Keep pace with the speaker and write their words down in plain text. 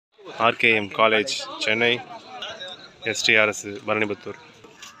RKM College, Chennai, ST Arasu, Paraniputhur.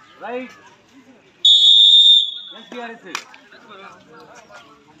 Right. ST Arasu.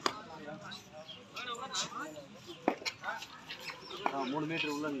 Ah, 3 meter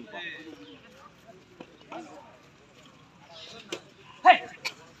ulla nilpa. Hey.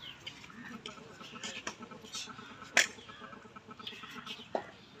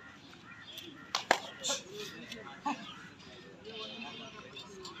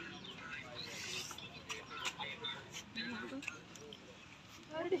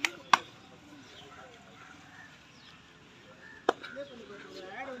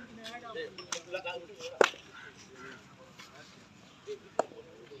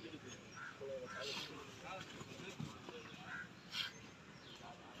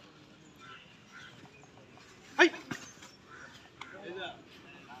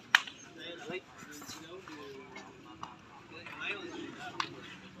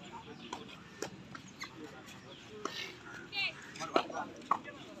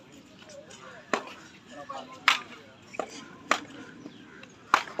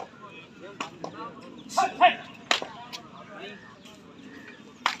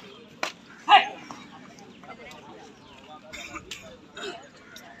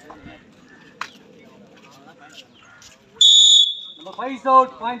 Number 5 is out,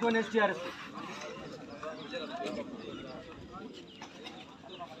 point 1 ST Arasu.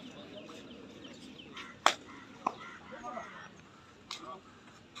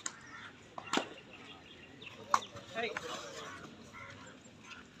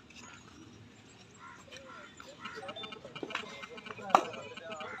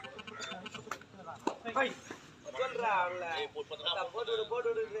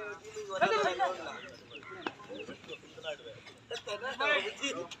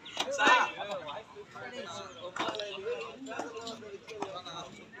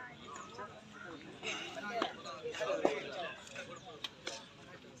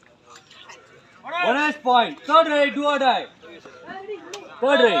 Bonus point. Third right, do or die.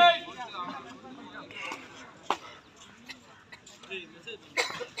 Third right.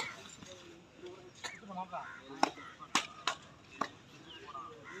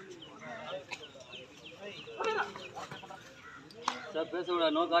 Sir, press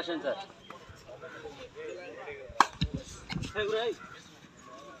over. No caution, sir.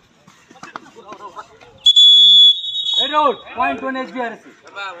 Head out. Point 1 ST Arasu.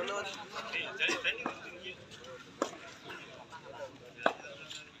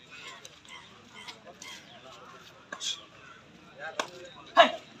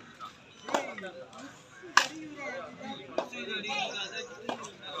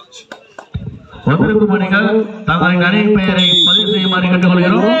 ஒன்றிற்கு மணிகள் தங்களின் அணியின் பெயரை பதிவு செய்யுமாறு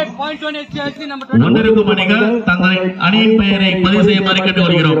கேட்டுக்கொள்கிறோம். ஒன்றிற்கு மணிகள் தங்களின் அணியின் பெயரை பதிவு செய்யுமாறு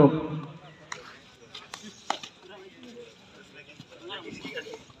கேட்டுக்கொள்கிறோம்.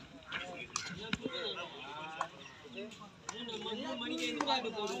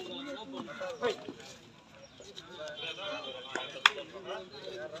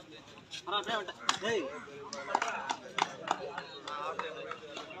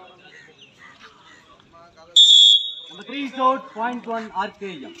 Number 3 is out, point 1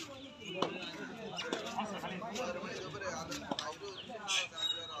 RKM.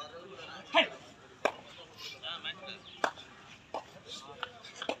 Hey.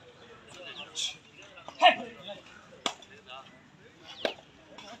 Hey.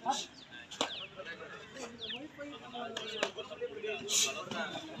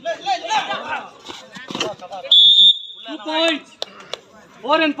 Two points.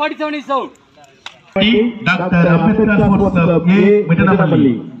 4 and 47 is out. Dr. Ambedkar Sports Club A,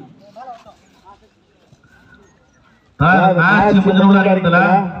 Mittanamalli. Match ಮುಂದುವರಿಯುತ್ತಲ್ಲ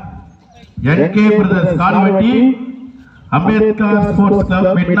NK Brothers ಕಾಲವಟ್ಟಿ Ambedkar Sports Club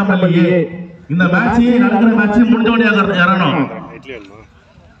Mittanamalli A. இந்த மேட்ச் நடக்கிற match முடிஞ்சோனே யாரனோ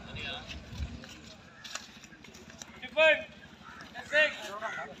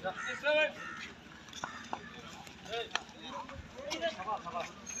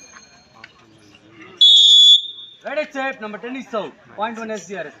Right shape, number 10 is out. Point 1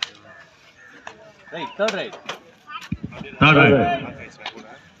 ST Arasu. Right, third right. Third right.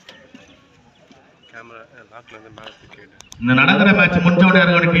 இந்த நடக்கிற match முடிஞ்சோட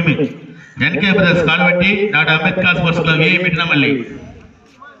இருக்கிற team NK Brothers கால்வட்டி doctor Ambedkar sports club A Mittanamalli.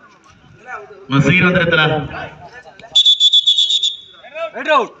 மசீர் வந்திருக்கிறா. Red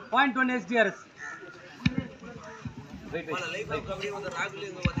out. Point 1 ST Arasu.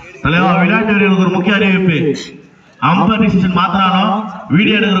 தலைவா விளையாட்டு வீரர்களுக்கு ஒரு முக்கிய அறிவிப்பு. அம்பர் டிசிஷன் மாத்தினாலும்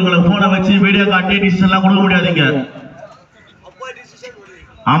வீடியோ எடுக்கிறவங்களுக்கு போனை வச்சு வீடியோ காட்டி டிசிஷன் எல்லாம் கொடுக்க முடியாதுங்க.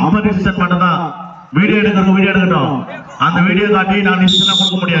 அம்பர் டிசிஷன் மட்டும் தான். வீடியோ எடுக்கட்டும். அந்த வீடியோ காட்டி நான் டிசிஷன்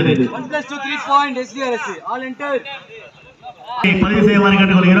கொடுக்க முடியாது. 1+2 3 பாயிண்ட் SDRS ஆல் என்டர். பதிவு செய்யுமாறு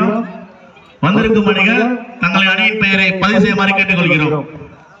கேட்டுக்கொள்கிறோம். வந்திருக்கும் அணிகள் தங்களை அணியின் பெயரை பதிவு செய்யுமாறு கேட்டுக்கொள்கிறோம்.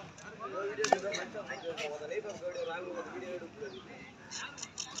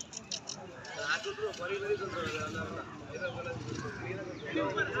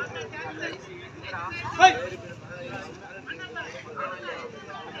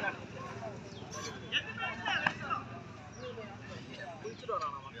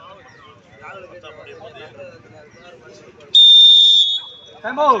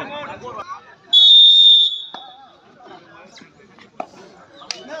 Time out.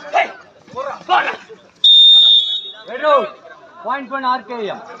 Red out. Point 1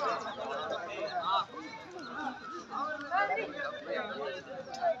 RKM.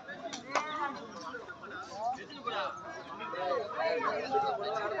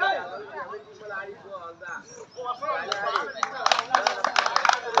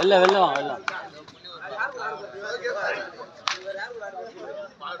 வெல்ல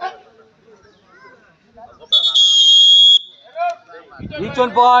each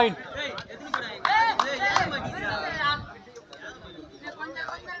 1 point.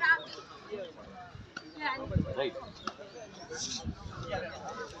 Right.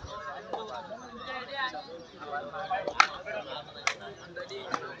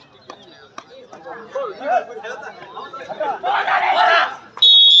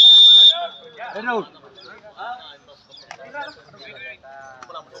 Red out.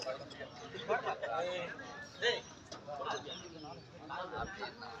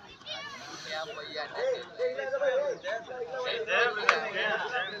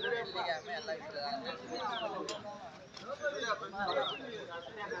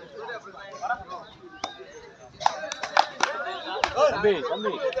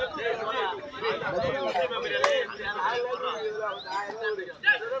 Thambi.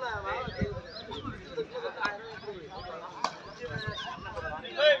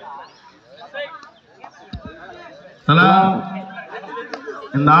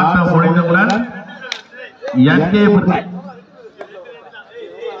 இந்த ஆட்டம் முடிந்தவுடன் எங்கே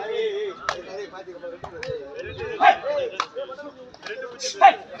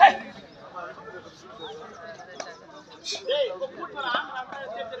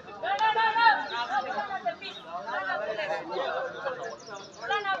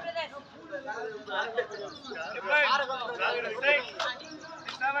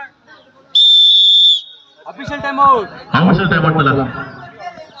Official time out.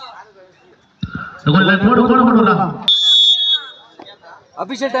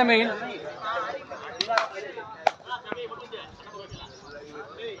 Official time in.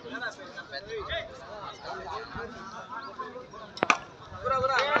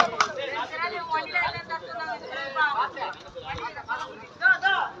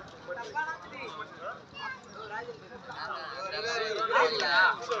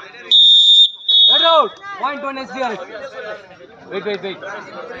 Red out. Point 1 SDR. Wait.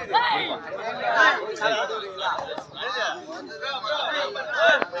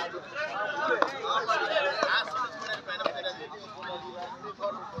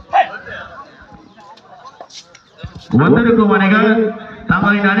 வந்திருக்கும் அணிகள்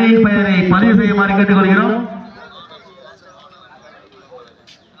தங்களின் அணியின் பெயரை பதிவு செய்யுமாறு கேட்டுக்கொள்கிறோம்.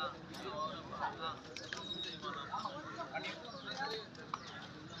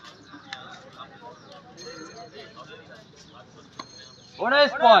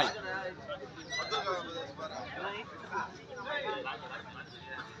 Bonus point.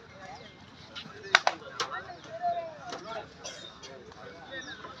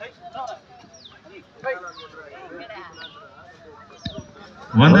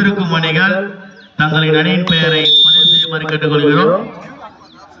 வந்திருக்கும் அணிகள் தங்களின் அணியின் பெயரை பதிவு செய்யுமாறு கேட்டுக்கொள்கிறோம்.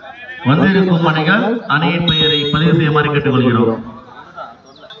 வந்திருக்கும் அணிகள் அணியின் பெயரை பதிவு செய்யுமாறு கேட்டுக்கொள்கிறோம்.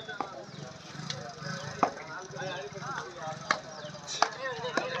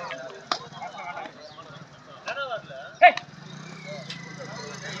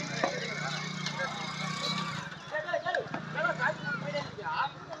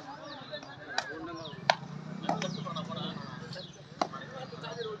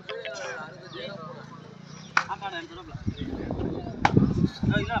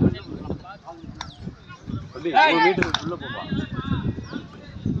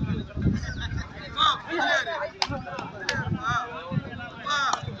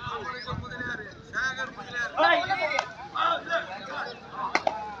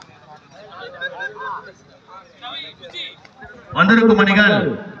 வந்திருக்கும் அணிகள்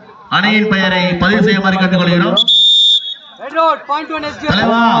அணியின் பெயரை பதிவு செய்யுமாறு கேட்டுக்கொள்கிறோம். road. Point 1 SDR.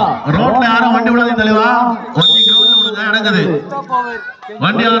 தலைவா ரோட்ல யாரும் வண்டி விடாதீங்க தலைவா. வண்டி கிரவுண்ட்ல விடுங்க நடக்குது.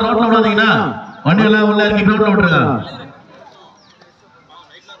 வண்டி யாரும் ரோட்ல விடாதீங்கனா வண்டி எல்லாம் உள்ள இறக்கி கிரவுண்ட்ல விட்டுருங்க.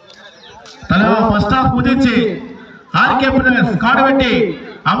 தலைவா ஃபர்ஸ்ட் ஆஃப் முடிஞ்சிச்சு. RK brothers காடவெட்டி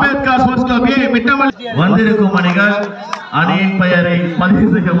Ambedkar sports club ஏ மிட்டமல்லி வந்திருக்கும் அணிகள் அணியின் பெயரை பதிவு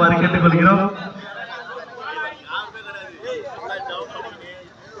செய்யுமாறு கேட்டுக்கொள்கிறோம்.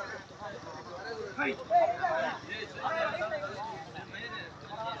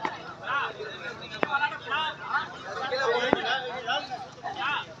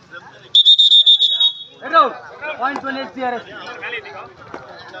 Point 1 SDRS.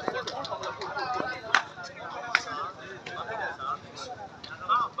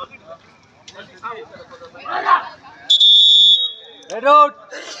 Red road.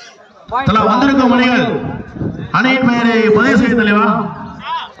 தல வந்திருக்கும் அணிகள் அணியின் பெயரை பதிவு செய்ய தலைவா.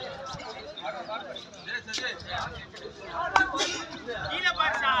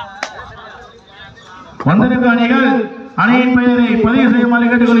 வந்திருக்கும் அணிகள் அணியின் பெயரை பதிவு செய்யுமாறு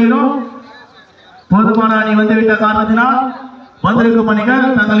கேட்டுக்கொள்கிறோம். போதுமான அணி வந்துவிட்ட காரணத்தினால் வந்திருக்கும் அணிகள்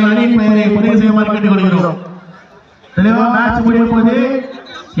தங்களின் அணியின் பெயரை பதிவு செய்யுமாறு கேட்டுக்கொள்கிறோம். தெளிவா மேட்ச் முடியும் போது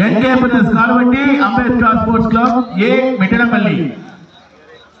என்கே பிரதர்ஸ் கால்வெட்டி அம்பேத்கர் ஸ்போர்ட்ஸ் கிளப் ஏ மிட்டனமல்லி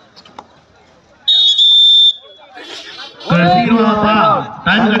சீக்கிரமாப்பா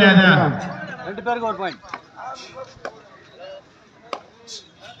டைம் கிடையாது. ரெண்டு பேருக்கு ஒரு point.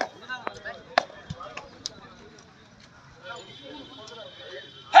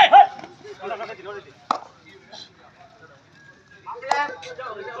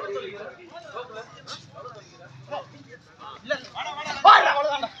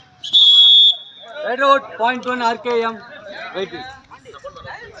 Red road. Point 1 RKM. Wait.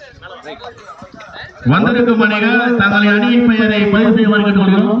 வந்திருக்கும் அணிகள் தங்களின் அணியின் பெயரை பதிவு செய்யுமாறு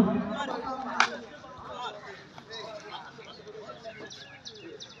கேட்டுக்கொள்கிறோம்.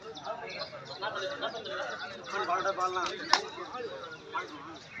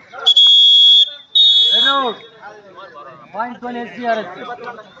 Red road. Point 1 SDRS.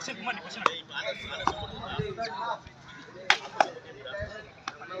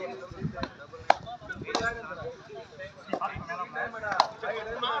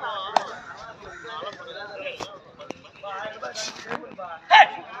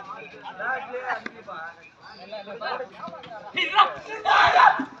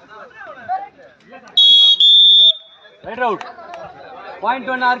 Red road. Point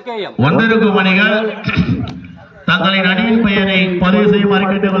 1 RKM. வந்திருக்கும் அணிகள் தங்களின் அணியின் பெயரை பதிவு செய்யுமாறு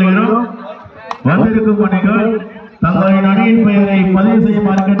கேட்டுக்கொள்கிறோம். வந்திருக்கும் அணிகள் தங்களின் அணியின் பெயரை பதிவு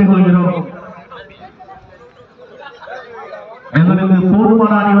செய்யுமாறு கேட்டுக்கொள்கிறோம். எங்களுக்கு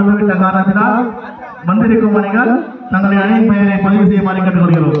போதுமான அணி வந்துவிட்ட காரணத்தினால் வந்திருக்கும் அணிகள் தங்களின் அணியின் பெயரை பதிவு செய்யுமாறு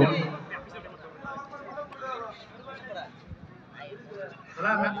கேட்டுக்கொள்கிறோம்.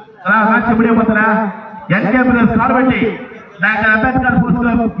 மேட்ச் முடிய பார்த்தா என்கே brothers கால்வெட்டி doctor Ambedkar sports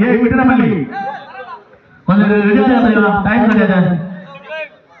club ஏ மிட்டனமல்லி கொஞ்சம் ரெடியா டைம் கிடையாது.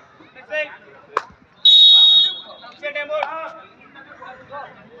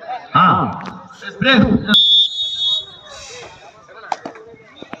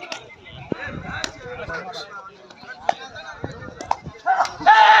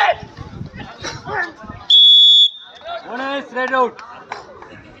 Bonus red road.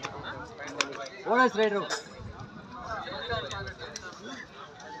 Bonus red road.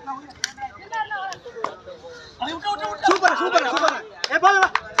 Super, super, super. Hey, ball.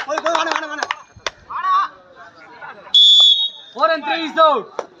 4 and 3 is out.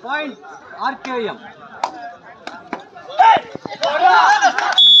 Point RKM.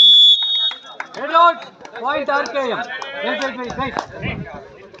 Red road. Point RKM. Right.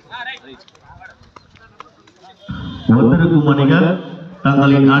 வந்திருக்கும் அணிகள்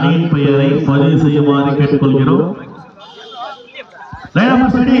தங்களின் அணியின் பெயரை பதிவு செய்யுமாறு கேட்டுக்கொள்கிறோம். Line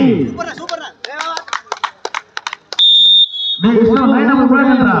number ready. சூப்பர். டேய் இஸ்ரோ லைன் நம்பர்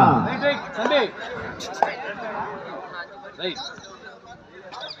போடுங்கடா. Right Sunday. ரைட்.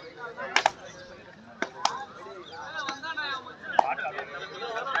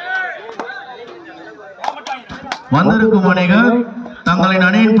 வந்திருக்கும் அணிகள் தங்களின்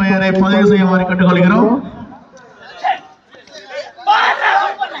அணியின் பெயரை பதிவு செய்யுமாறு கேட்டுக்கொள்கிறோம்.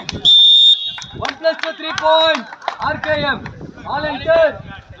 1 plus 2 3 point RKM all enter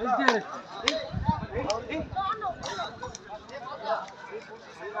SDRS.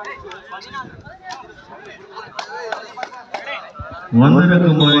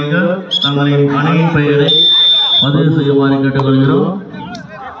 வந்திருக்கும் அணிகள் தங்களின் அணியின் பெயரை பதிவு செய்யுமாறு கேட்டுக்கொள்கிறோம்.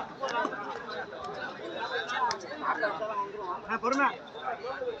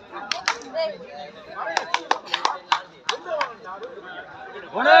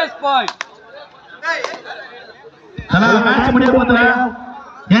 Bonus point. தலா மேட்ச் முடிய போதுல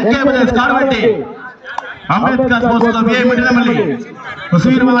என்கே பிரதர்ஸ் கார்வட்டி அம்பேத்கர் ஸ்போர்ட்ஸ் கிளப் ஏ மிட்டனமல்லி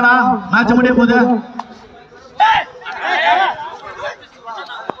உசுவீர் வாங்கடா மேட்ச் முடிய போகுது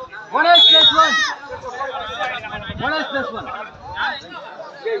Bonus plus 1. Bonus plus 1.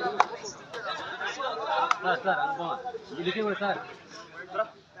 Sir, Anupama. You looking for sir?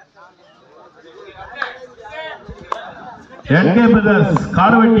 என்கே brothers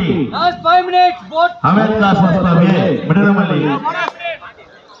கார்வட்டி Last 5 minutes. Both. Ambedkar sports club A Mittanamalli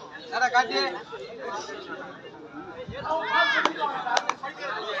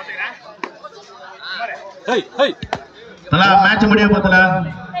Hey, hey. தலா மேட்ச் முடிய போதுல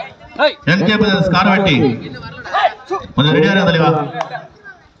Hey. என்கே பிரதர்ஸ் கார்வட்டி கொஞ்சம் ரெடியா இருங்க தலைவா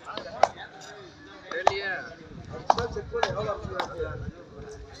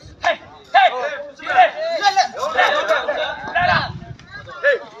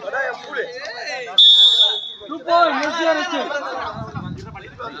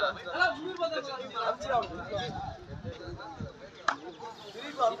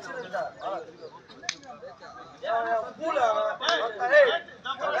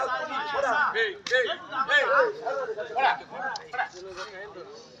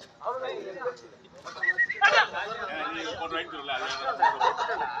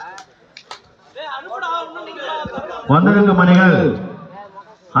வந்திருக்கும் மணிகள்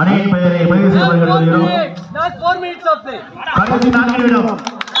அணியின் பெயரை பதிவு செய்யப்படுகிறோம். Last 4 minutes of play. கடைசி 4 நிமிடம்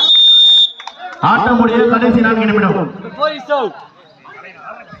ஆட்டம் முடிய கடைசி 4 நிமிடம் Before he's out.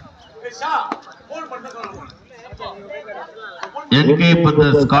 என்கே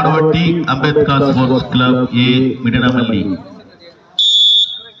brothers கார்வட்டி Ambedkar sports club ஏ மிட்டனமல்லி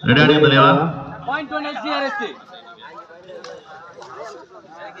ரெடியா தலைவா Point 1 SDRSC.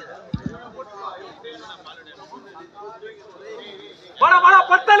 बड़ा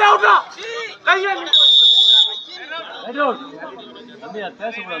पत्ता ले उठा कहिए Right out. अभी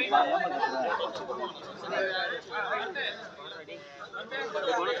पैसे बोला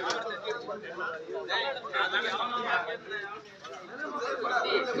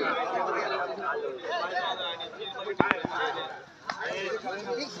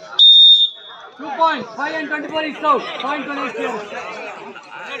Two points. 5 and 24 is out. Point 1 SDRSC.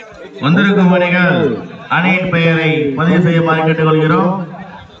 வந்திருக்கும் மணிகள் அணியின் பெயரை பதிவு செய்யுமாறு கேட்டுக்கொள்கிறோம்.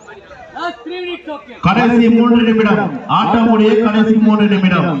 Last 3 minutes of play. கடைசி 3 நிமிடம் ஆட்டம் முடிய கடைசி 3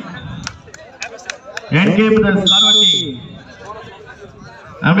 நிமிடம் என்கே பிரதர்ஸ் கார்வட்டி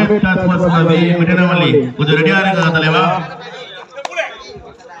அம்பேத்கர் ஸ்போர்ட்ஸ் கிளப் ஏ மிட்டனமல்லி கொஞ்சம் ரெடியா இருங்க தலைவா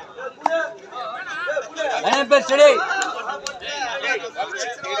Line up steady.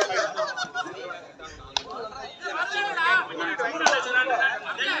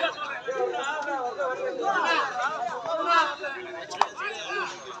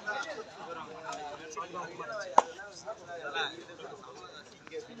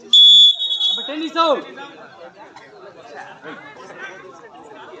 Number 10 is out.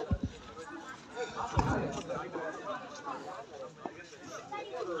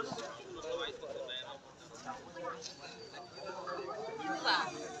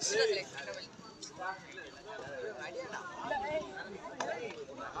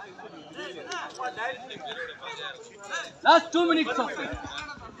 Last 2 minutes of play.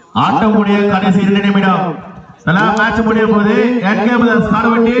 ஆட்டம் முடிய கடைசி 2 நிமிடம் தலா மேட்ச் முடிய போது என்கே பிரதர்ஸ்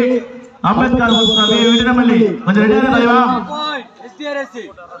கார்வட்டி அம்பேத்கர் ஸ்போர்ட்ஸ் கிளப் ஏ மிட்டனமல்லி கொஞ்சம் ரெடியா இருங்க தலைவா Point. SDRSC.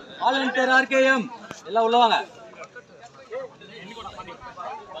 All enter RKM. எல்லாம் உள்ள வாங்க.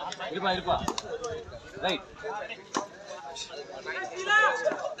 இருப்பா. Right.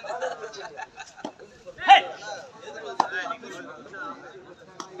 Hey.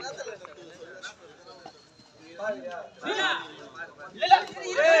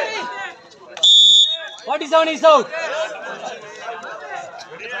 47 is out.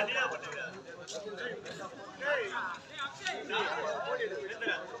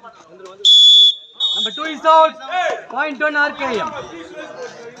 Number 2 is out. Point 1 RKM.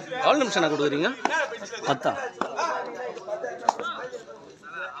 எவ்வளவு நிமிஷம் நான் கொடுக்குறீங்க 10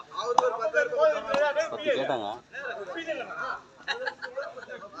 கேட்டாங்க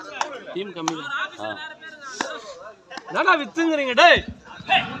டீம் கம்மி என்னடா வித்துங்கறீங்க டேய்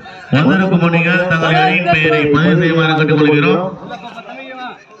வந்திருக்கும் மணிகள் தங்கள் அணியின் பெயரை பதிவு செய்யுமாறு கேட்டுக்கொள்கிறோம்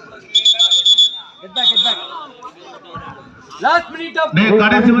Get back. Last minute of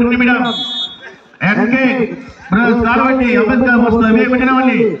கடைசி 1 நிமிடம் என்கே brothers கார்வட்டி Ambedkar sports club A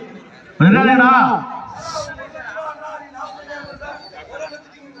Mittanamalli ரெடியாடா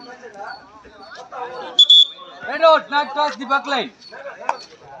Red out, not cross the back line.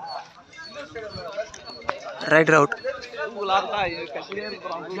 Rider out.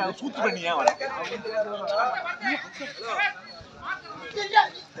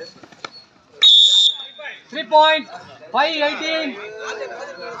 Three point 5-18.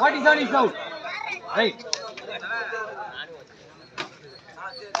 47 is out. Right.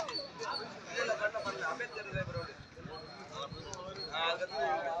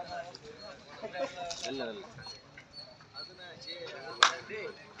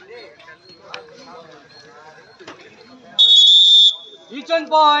 Each 1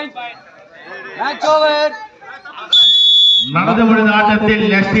 point. Match over. நடந்து முடிந்த ஆட்டத்தில்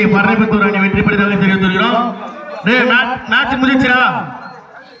எஸ்டி பரணிபுத்தூர் அணி வெற்றி பெற்றதாக தெரிவித்துள்ளோம். மேட்ச் முடிஞ்சிரா?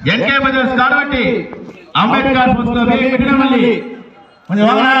 என்கே பிரதர்ஸ் கார்வட்டி, அம்பேத்கர் புஸ்தகம் மிட்டனமல்லி. கொஞ்சம்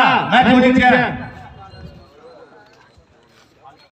வாங்கடா, மேட்ச் முடிஞ்சிருச்சு.